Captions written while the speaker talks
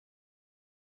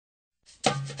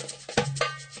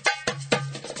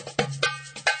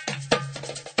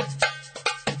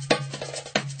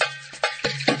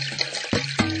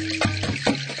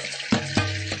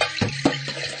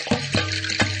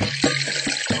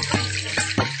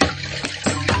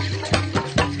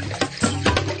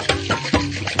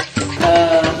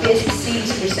PSCC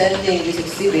is presenting this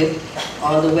exhibit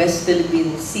on the West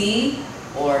Philippine Sea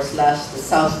or slash the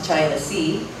South China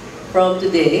Sea from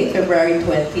today, February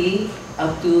 20,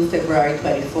 up to February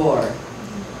 24.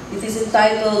 It is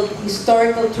entitled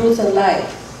Historical Truth and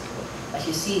Life, as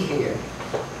you see here.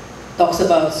 Talks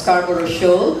about Scarborough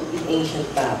Shoal in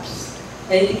ancient maps.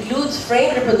 And it includes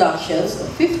framed reproductions of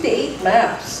 58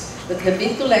 maps that have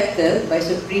been collected by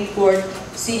Supreme Court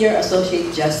Senior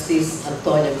Associate Justice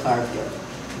Antonio Carpio.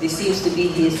 This seems to be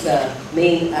his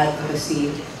main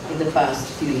advocacy in the past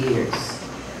few years.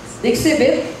 The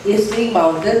exhibit is being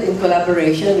mounted in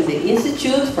collaboration with the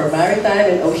Institute for Maritime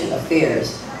and Ocean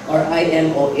Affairs, or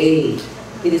IMOA.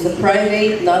 It is a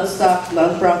private, non-stock,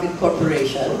 non-profit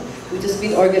corporation which has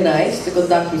been organized to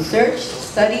conduct research,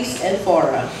 studies, and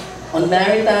fora on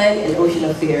maritime and ocean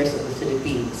affairs of the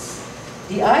Philippines.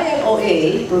 The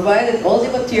IMOA provided all the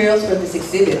materials for this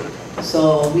exhibit.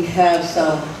 So we have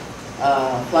some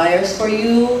flyers for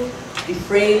you. The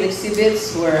framed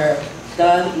exhibits were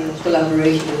done in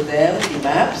collaboration with them, the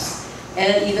maps,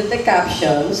 and even the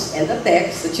captions and the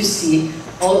text that you see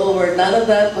all over. None of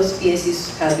that was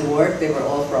PSC's handiwork. They were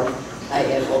all from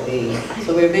IMOA.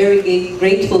 So we're very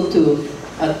grateful to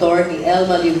Attorney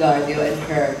Elma Liugardio and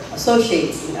her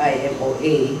associates in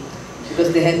IMOA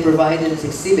because they had provided this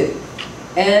exhibit.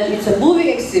 And it's a moving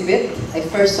exhibit. I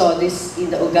first saw this in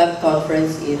the UGAT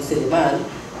conference in Siliman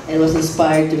and was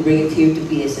inspired to bring it here to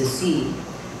PSSC.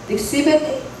 The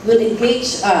exhibit will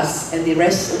engage us, and the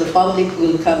rest of the public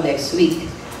will come next week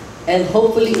and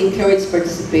hopefully encourage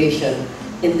participation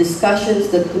in discussions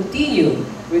that continue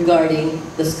regarding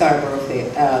the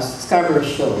Scarborough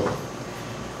Shoal.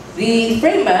 The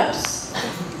frame maps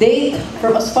date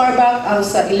from as far back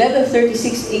as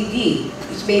 1136 AD,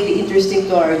 which may be interesting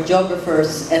to our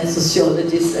geographers and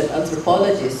sociologists and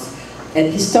anthropologists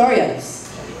and historians.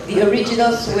 The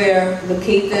originals were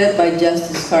located by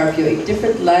Justice Carpio in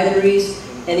different libraries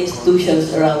and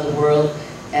institutions around the world,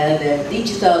 and their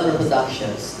digital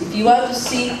reproductions. If you want to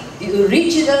see the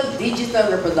original digital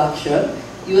reproduction,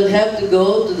 you will have to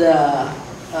go to the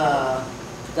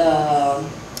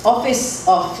office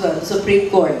of the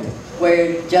Supreme Court,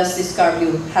 where Justice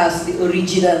Carpio has the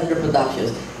original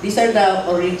reproductions. These are the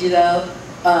original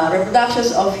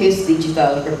reproductions of his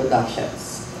digital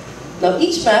reproductions. Now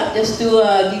each map, just to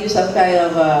give you some kind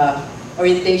of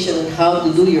orientation on how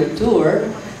to do your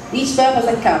tour, each map has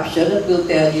a caption that will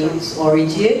tell you its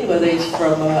origin, whether it's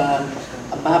from a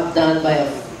map done by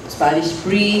a Spanish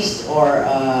priest or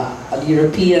a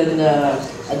European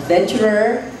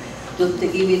adventurer. To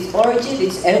give its origin,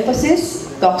 its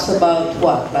emphasis, talks about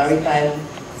what? Maritime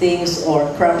things or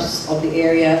crafts of the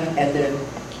area and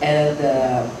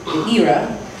the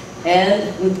era,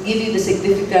 and would give you the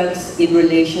significance in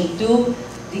relation to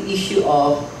the issue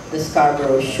of the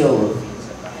Scarborough Shoal.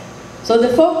 So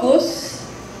the focus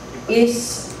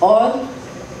is on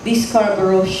the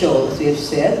Scarborough Shoal, as we have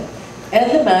said,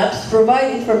 and the maps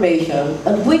provide information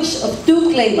on which of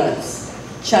two claimants,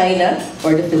 China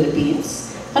or the Philippines,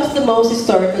 has the most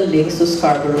historical links to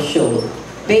Scarborough Shoal,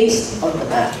 based on the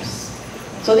maps.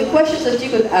 So the questions that you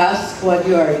could ask when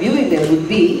you are viewing them would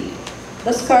be,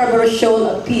 does Scarborough Shoal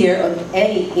appear on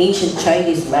any ancient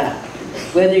Chinese map,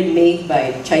 whether made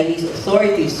by Chinese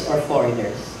authorities or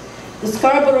foreigners? Does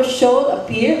Scarborough Shoal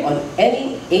appear on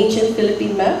any ancient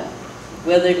Philippine map,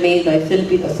 whether made by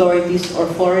Philippine authorities or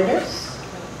foreigners?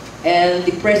 And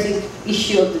the pressing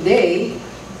issue of today,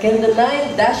 can the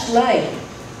 9-dashed line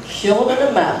shown on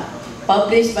a map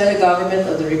published by the government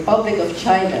of the Republic of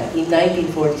China in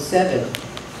 1947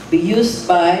 be used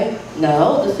by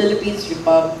now the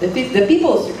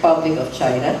People's Republic of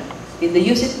China? Can they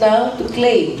use it now to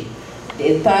claim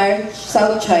the entire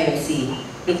South China Sea,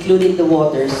 including the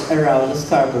waters around the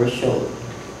Scarborough Shoal?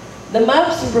 The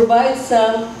maps provide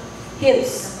some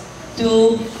hints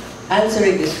to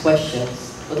answering these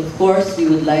questions, but of course we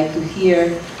would like to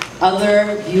hear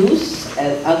other views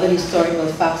and other historical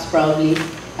facts proudly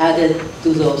added to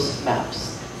those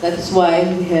maps. That is why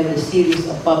we have a series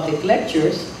of public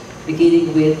lectures,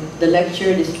 beginning with the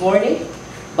lecture this morning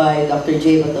by Dr.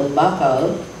 J.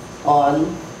 Batongbacal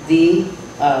on the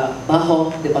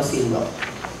Bajo de Masinloc.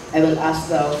 I will ask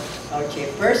now our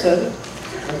chairperson,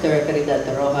 Dr. Caridad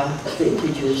Roja, to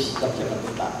introduce Dr.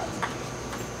 Batongbacal.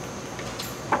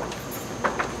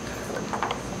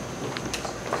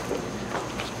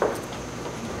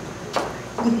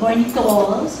 Good morning to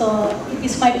all. So it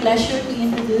is my pleasure to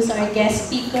introduce our guest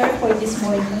speaker for this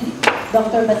morning,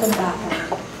 Dr.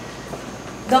 Batongbacal.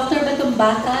 Dr.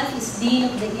 Batongbacal is Dean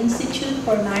of the Institute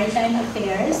for Maritime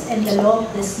Affairs and the Law of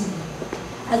the Sea.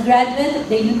 A graduate of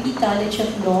the UP College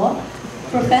of Law,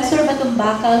 Professor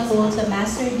Batongbacal holds a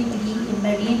master's degree in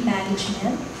marine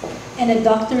management and a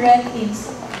doctorate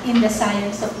in the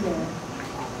science of law,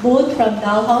 both from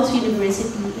Dalhousie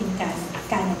University in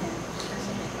Canada.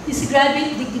 His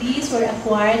graduate degrees were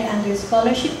acquired under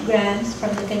scholarship grants from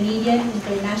the Canadian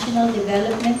International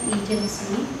Development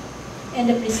Agency and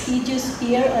the prestigious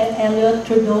Pierre Elliott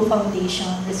Trudeau Foundation,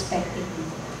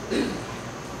 respectively.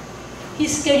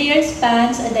 His career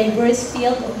spans a diverse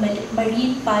field of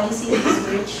marine policy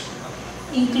research,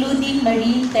 including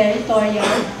marine territorial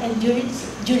and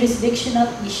jurisdictional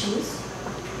issues,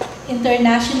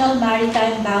 international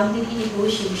maritime boundary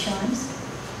negotiations,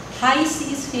 high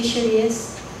seas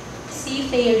fisheries,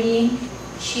 seafaring,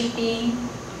 shipping,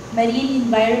 marine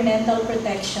environmental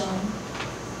protection,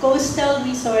 coastal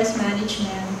resource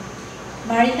management,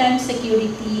 maritime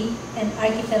security, and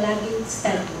archipelagic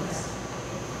studies.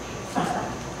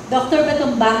 Dr.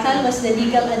 Batongbacal was the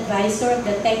legal advisor of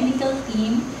the technical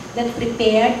team that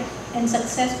prepared and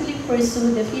successfully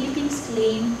pursued the Philippines'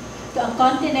 claim to a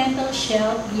continental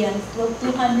shelf beyond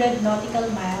 200 nautical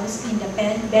miles in the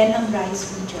Benham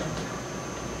Rise region.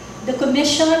 The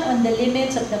Commission on the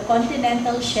Limits of the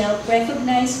Continental Shelf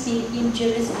recognized Philippine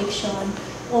jurisdiction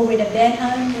over the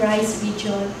Benham Rise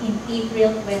region in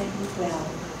April 2012.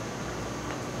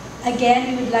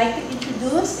 Again, we would like to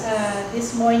introduce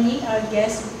this morning our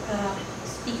guest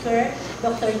speaker,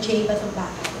 Dr. J.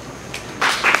 Batongbacal.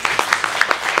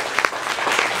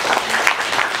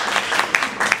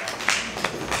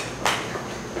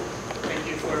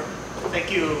 Thank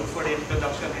you for the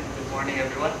introduction and good morning,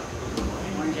 everyone.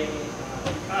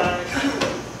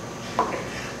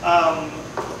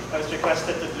 I was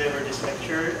requested to deliver this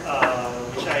lecture,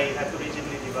 which I had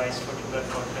originally devised for the Blood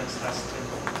Conference last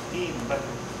 2015. But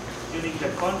during the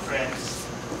conference,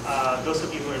 those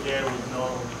of you who were there would know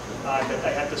that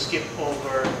I had to skip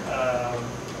over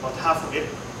about half of it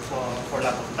for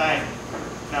lack of time.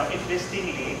 Now,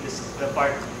 interestingly, the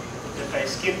part that I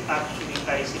skipped actually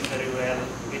ties in very well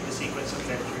with the sequence of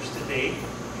lectures today,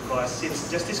 because since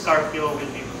Justice Carpio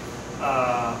will be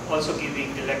also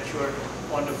giving the lecture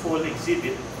on the full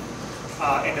exhibit,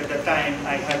 and at the time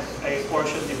I had a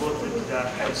portion devoted to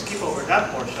that, I would skip over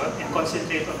that portion and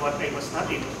concentrate on what I was not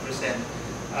able to present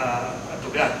to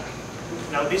God.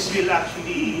 Now this will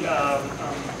actually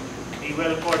be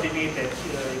well coordinated,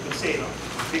 you could say, no?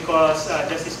 Because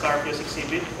Justice Carpio's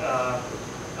exhibit,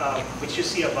 which you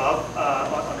see above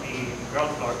on the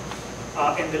ground floor,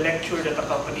 and the lecture that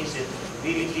accompanies it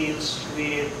really deals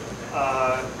with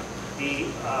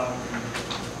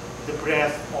the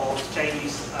breadth of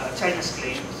China's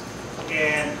claims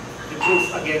and the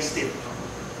proof against it.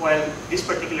 While this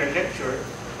particular lecture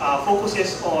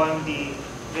focuses on the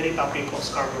very topic of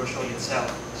Scarborough Shoal itself.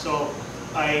 So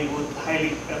I would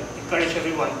highly encourage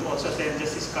everyone to also attend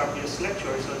Justice Carpio's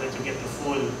lecture so that you get the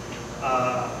full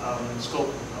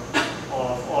scope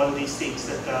of all these things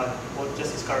that both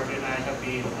Justice Carpio and I have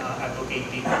been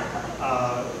advocating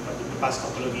the past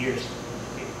couple of years.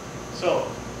 Okay. So,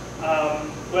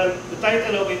 well, the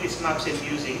title of it is Maps and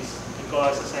Musings,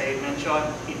 because as I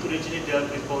mentioned, it originally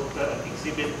dealt with both the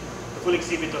full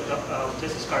exhibit of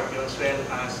Justice Carpio, as well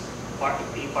as part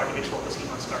of it focusing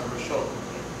on Scarborough Shoal.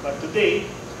 But today,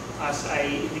 as I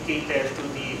indicated to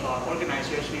the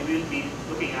organizers, we will be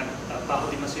looking at Bajo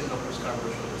de Masinloc for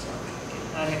Scarborough Shoal itself.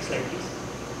 Okay. Next slide, please.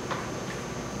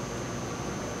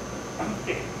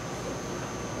 Okay.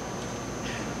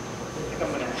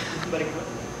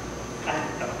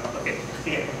 Okay.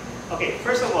 Here. Okay.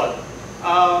 First of all,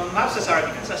 maps as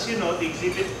arguments. As you know, the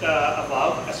exhibit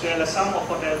above, as well as some of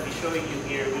what I'll be showing you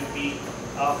here, will be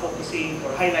focusing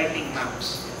or highlighting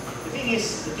maps. The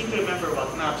thing to remember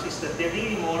about maps is that they're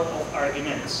really more of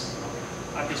arguments.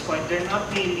 At this point, they're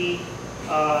not really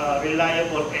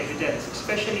reliable evidence,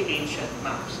 especially ancient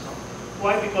maps. No?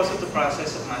 Why? Because of the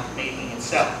process of map making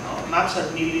itself. No? Maps are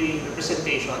merely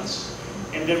representations,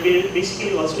 and they're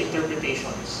basically also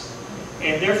interpretations.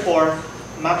 And therefore,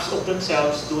 maps of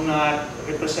themselves do not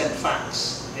represent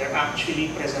facts. They're actually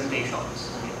presentations.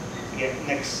 Okay. Again,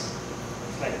 next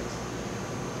slide.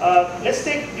 Let's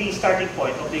take the starting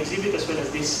point of the exhibit as well as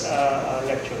this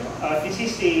lecture. This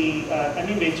is an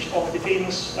image of the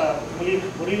famous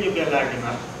Murillo-Gallardi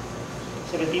map,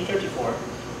 1734,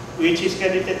 which is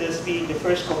credited as being the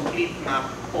first complete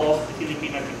map of the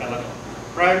Philippine archipelago.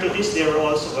 Prior to this, there were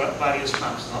also various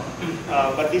maps, no?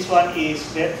 But this one is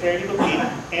fairly complete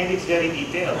and it's very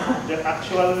detailed. The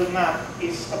actual map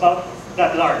is about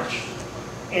that large.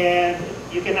 And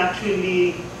you can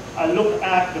actually look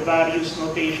at the various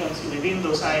notations within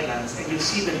those islands and you'll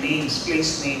see the names,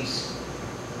 place names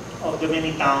of the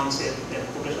many towns and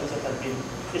populations that have been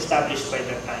established by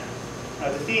that time.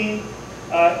 Now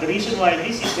the reason why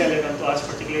this is relevant to us,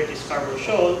 particularly Scarborough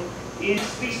Shoal, is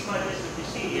these smudges that you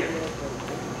see here.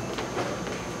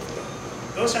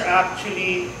 Those are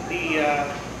actually the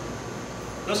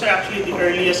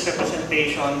earliest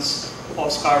representations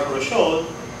of Scarborough Shoal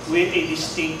with a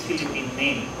distinct Philippine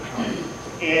name.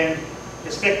 And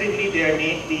respectively,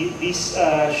 these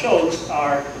shoals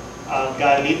are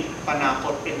Galit,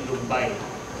 Panakot, and Lumbay.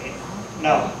 Okay.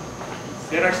 Now,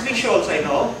 there are 3 shoals I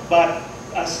know, but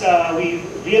as we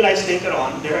realized later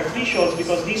on, there are 3 shoals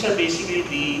because these are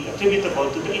basically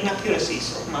attributable to the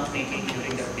inaccuracies of map making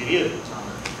during that period.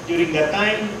 During that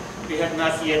time, they had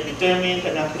not yet determined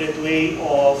an accurate way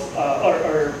of,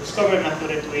 or discovered an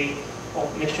accurate way of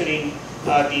measuring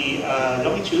the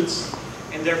longitudes,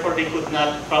 and therefore they could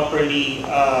not properly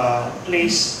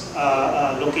place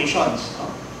locations.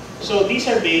 So these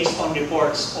are based on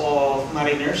reports of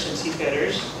mariners and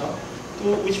seafarers,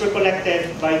 which were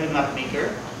collected by the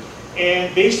mapmaker.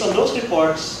 And based on those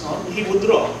reports, he would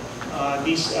draw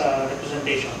these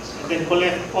representations and then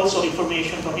collect also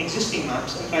information from existing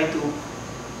maps and try to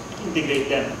integrate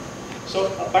them.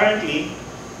 So apparently,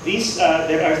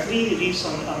 there are 3 reefs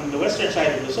on the western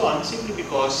side of Luzon simply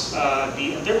because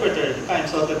the interpreter at the time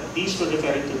thought that these were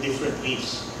referring to different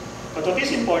reefs. But what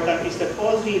is important is that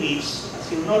all 3 reefs,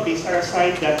 as you'll notice, are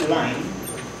aside that line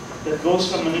that goes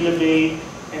from Manila Bay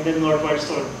and then northwards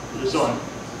toward Luzon.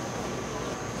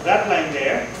 That line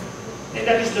there, and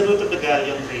that is the route of the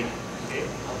galleon trade. Okay?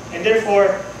 And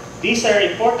therefore, these are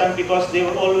important because they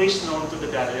were always known to the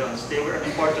galleons. They were an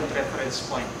important reference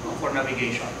point for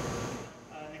navigation.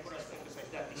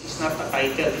 This is not a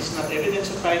title. This is not evidence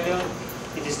of title.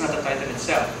 It is not a title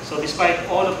itself. So despite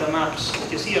all of the maps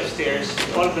that you see upstairs,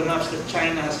 all of the maps that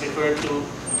China has referred to,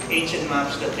 ancient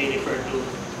maps that they refer to,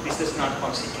 this does not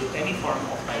constitute any form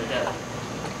of title.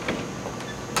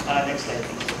 Next slide,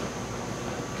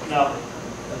 please. Now,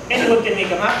 anyone can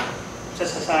make a map.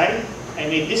 Just as I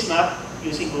made this map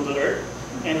using Google Earth,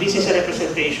 and this is a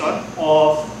representation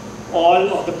of all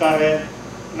of the current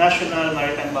national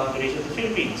maritime boundaries of the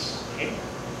Philippines. Okay?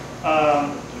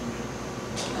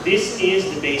 This is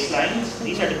the baselines.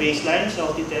 These are the baselines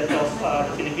of the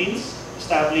Philippines,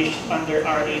 established under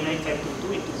RA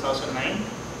 9522 in 2009.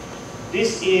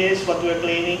 This is what we're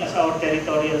claiming as our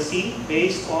territorial sea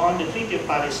based on the Treaty of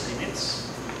Paris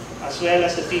limits, as well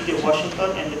as the Treaty of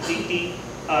Washington and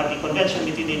the convention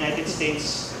between the United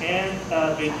States and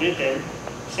Great Britain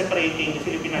separating the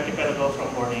Philippine archipelago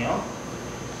from Borneo.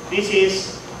 This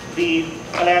is the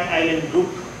Calayan Island Group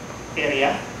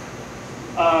area.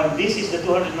 This is the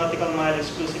 200 nautical mile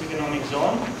exclusive economic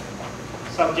zone,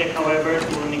 subject, however,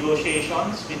 to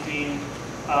negotiations between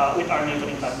with our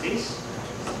neighboring countries.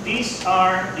 These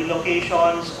are the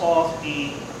locations of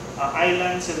the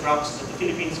islands and rocks that the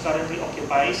Philippines currently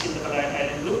occupies in the Calayan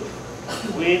Island Group,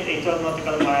 with a 12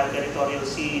 nautical mile territorial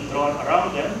sea drawn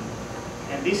around them.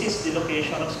 And this is the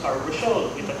location of Scarborough Shoal,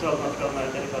 with a 12 nautical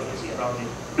mile territorial sea around it.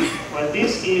 While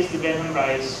this is the Benham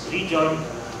Rise region,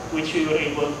 which we were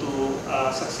able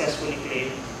to successfully claim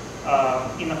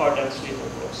in accordance with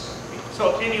UNCLOS.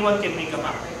 So anyone can make a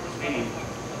map, really,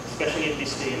 especially in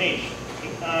this day and age.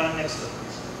 Okay. Next slide.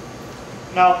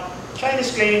 Now, China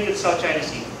is claiming to the South China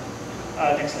Sea.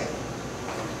 Next slide.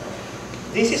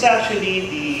 This is actually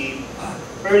the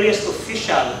earliest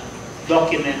official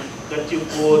document that you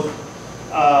could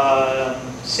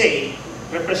say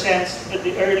represents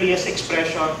the earliest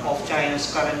expression of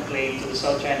China's current claim to the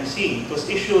South China Sea. It was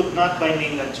issued not by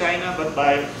mainland China, but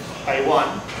by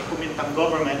Taiwan, the Kuomintang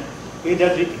government,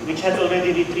 which had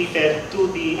already retreated to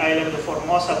the island of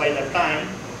Formosa by that time,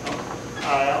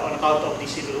 on account of the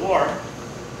Civil War.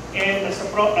 And as a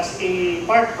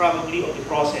part probably of the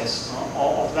process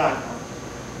of that,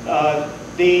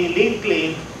 they laid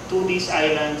claim to these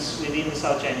islands within the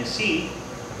South China Sea.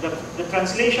 The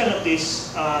translation of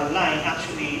this line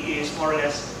actually is more or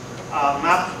less a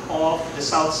map of the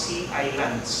South Sea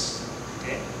Islands.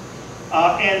 Okay?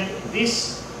 And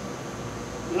these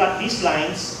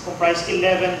lines comprise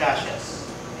 11 dashes.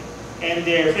 And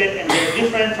they're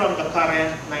different from the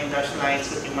current 9-dash lines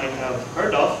that you might have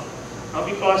heard of.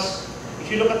 Because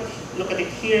if you look at it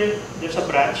here, there's a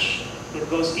branch that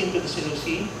goes into the Cebu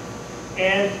Sea,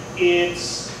 and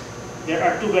there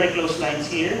are 2 very close lines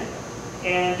here,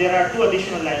 And there are two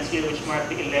additional lines here which mark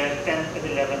the 10th and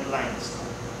 11th lines.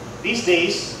 These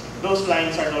days, those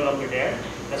lines are no longer there.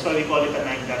 That's why we call it a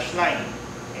 9-dash line.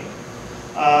 Okay.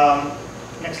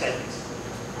 Next slide, please.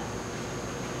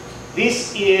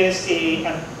 This is a,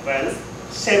 well,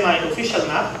 semi-official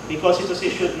map because it was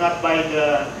issued not by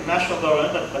the national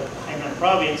government but by a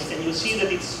province, and you see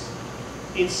that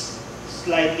it's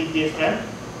slightly different,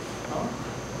 no?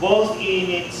 Both in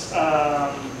its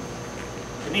the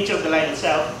nature of the line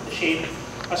itself, the shape,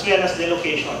 as well as the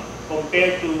location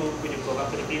compared to. Will you go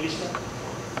back to the previous one?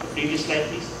 The previous slide,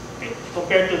 please. Okay.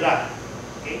 Compared to that,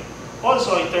 okay.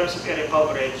 Also, in terms of area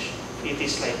coverage, it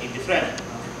is slightly different.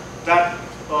 That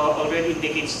already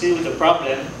indicates still the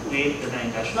problem with the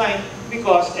 9-dash line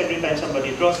because every time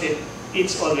somebody draws it,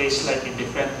 it's always slightly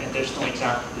different and there's no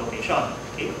exact location.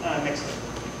 Okay, next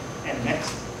and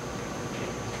next. Okay.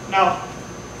 Now,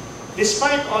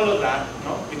 despite all of that,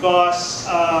 no, because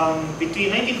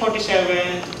between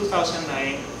 1947 to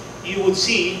 2009, you would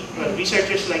see, well,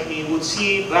 researchers like me would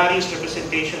see various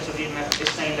representations of this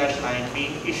 9-dash line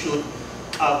being issued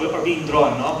or being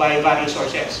drawn, no, by various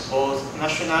sources, both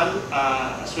national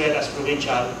as well as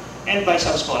provincial, and by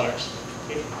some scholars.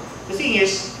 Okay. The thing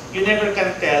is, you never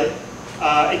can tell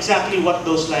exactly what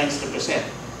those lines represent.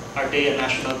 Are they a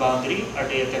national boundary? Are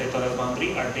they a territorial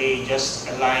boundary? Are they just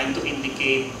a line to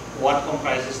indicate what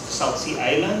comprises the South Sea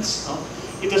Islands? No?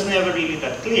 It was never really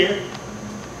that clear.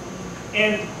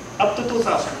 And up to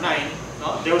 2009,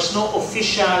 no, there was no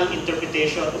official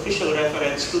interpretation, official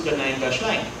reference to the 9-dash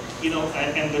line. You know,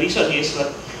 and the reason is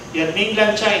that you had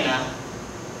mainland China,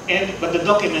 but the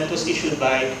document was issued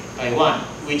by Taiwan,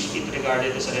 which it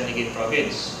regarded as a renegade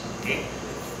province. Okay?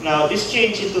 Now, this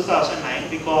changed in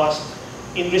 2009 because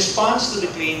in response to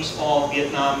the claims of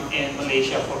Vietnam and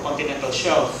Malaysia for continental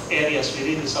shelf areas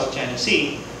within the South China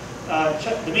Sea,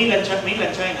 the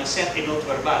mainland China sent a note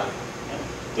verbal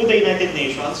to the United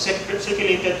Nations,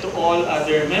 circulated to all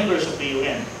other members of the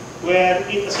UN, where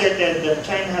it asserted that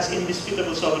China has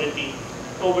indisputable sovereignty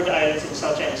over the islands in the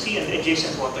South China Sea and the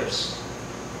adjacent waters,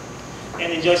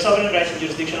 and enjoys sovereign rights and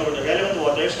jurisdiction over the relevant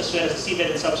waters as well as the seabed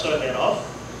and subsoil thereof.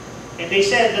 And they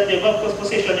said that the above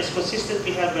position is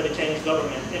consistently held by the Chinese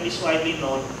government and is widely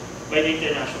known by the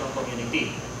international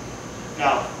community.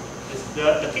 Now,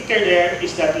 the kicker there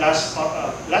is that last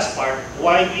part,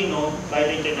 widely known by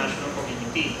the international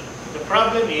community. The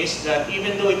problem is that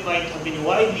even though it might have been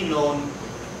widely known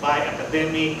by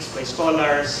academics, by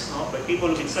scholars, no, by people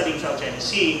who've been studying South China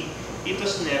Sea, it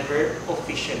was never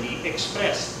officially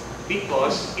expressed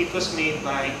because it was made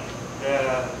by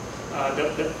the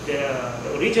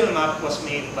original map was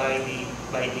made by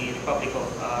the Republic of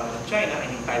China, I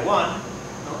mean Taiwan,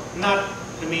 no, not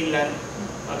the mainland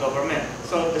government.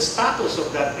 So the status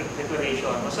of that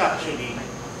declaration was actually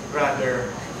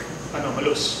rather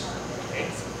anomalous. Okay?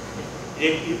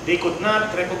 They could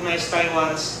not recognize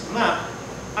Taiwan's map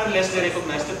unless they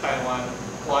recognized that Taiwan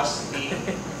was the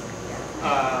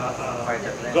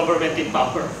government in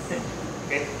power.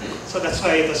 Okay? So that's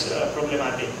why it was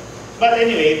problematic. But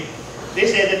anyway, they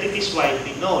said that it is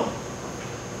widely known.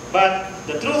 But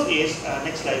the truth is,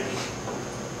 next slide please.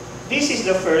 This is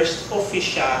the first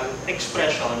official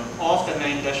expression of the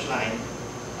 9-dash line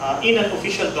in an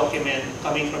official document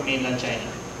coming from mainland China.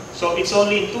 So it's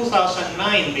only in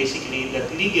 2009 basically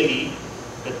that legally,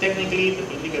 that technically,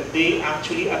 that they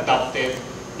actually adopted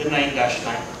the 9-dash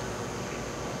line.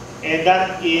 And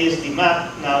that is the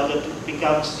map now that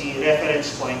becomes the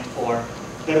reference point for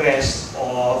the rest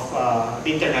of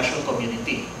the international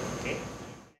community.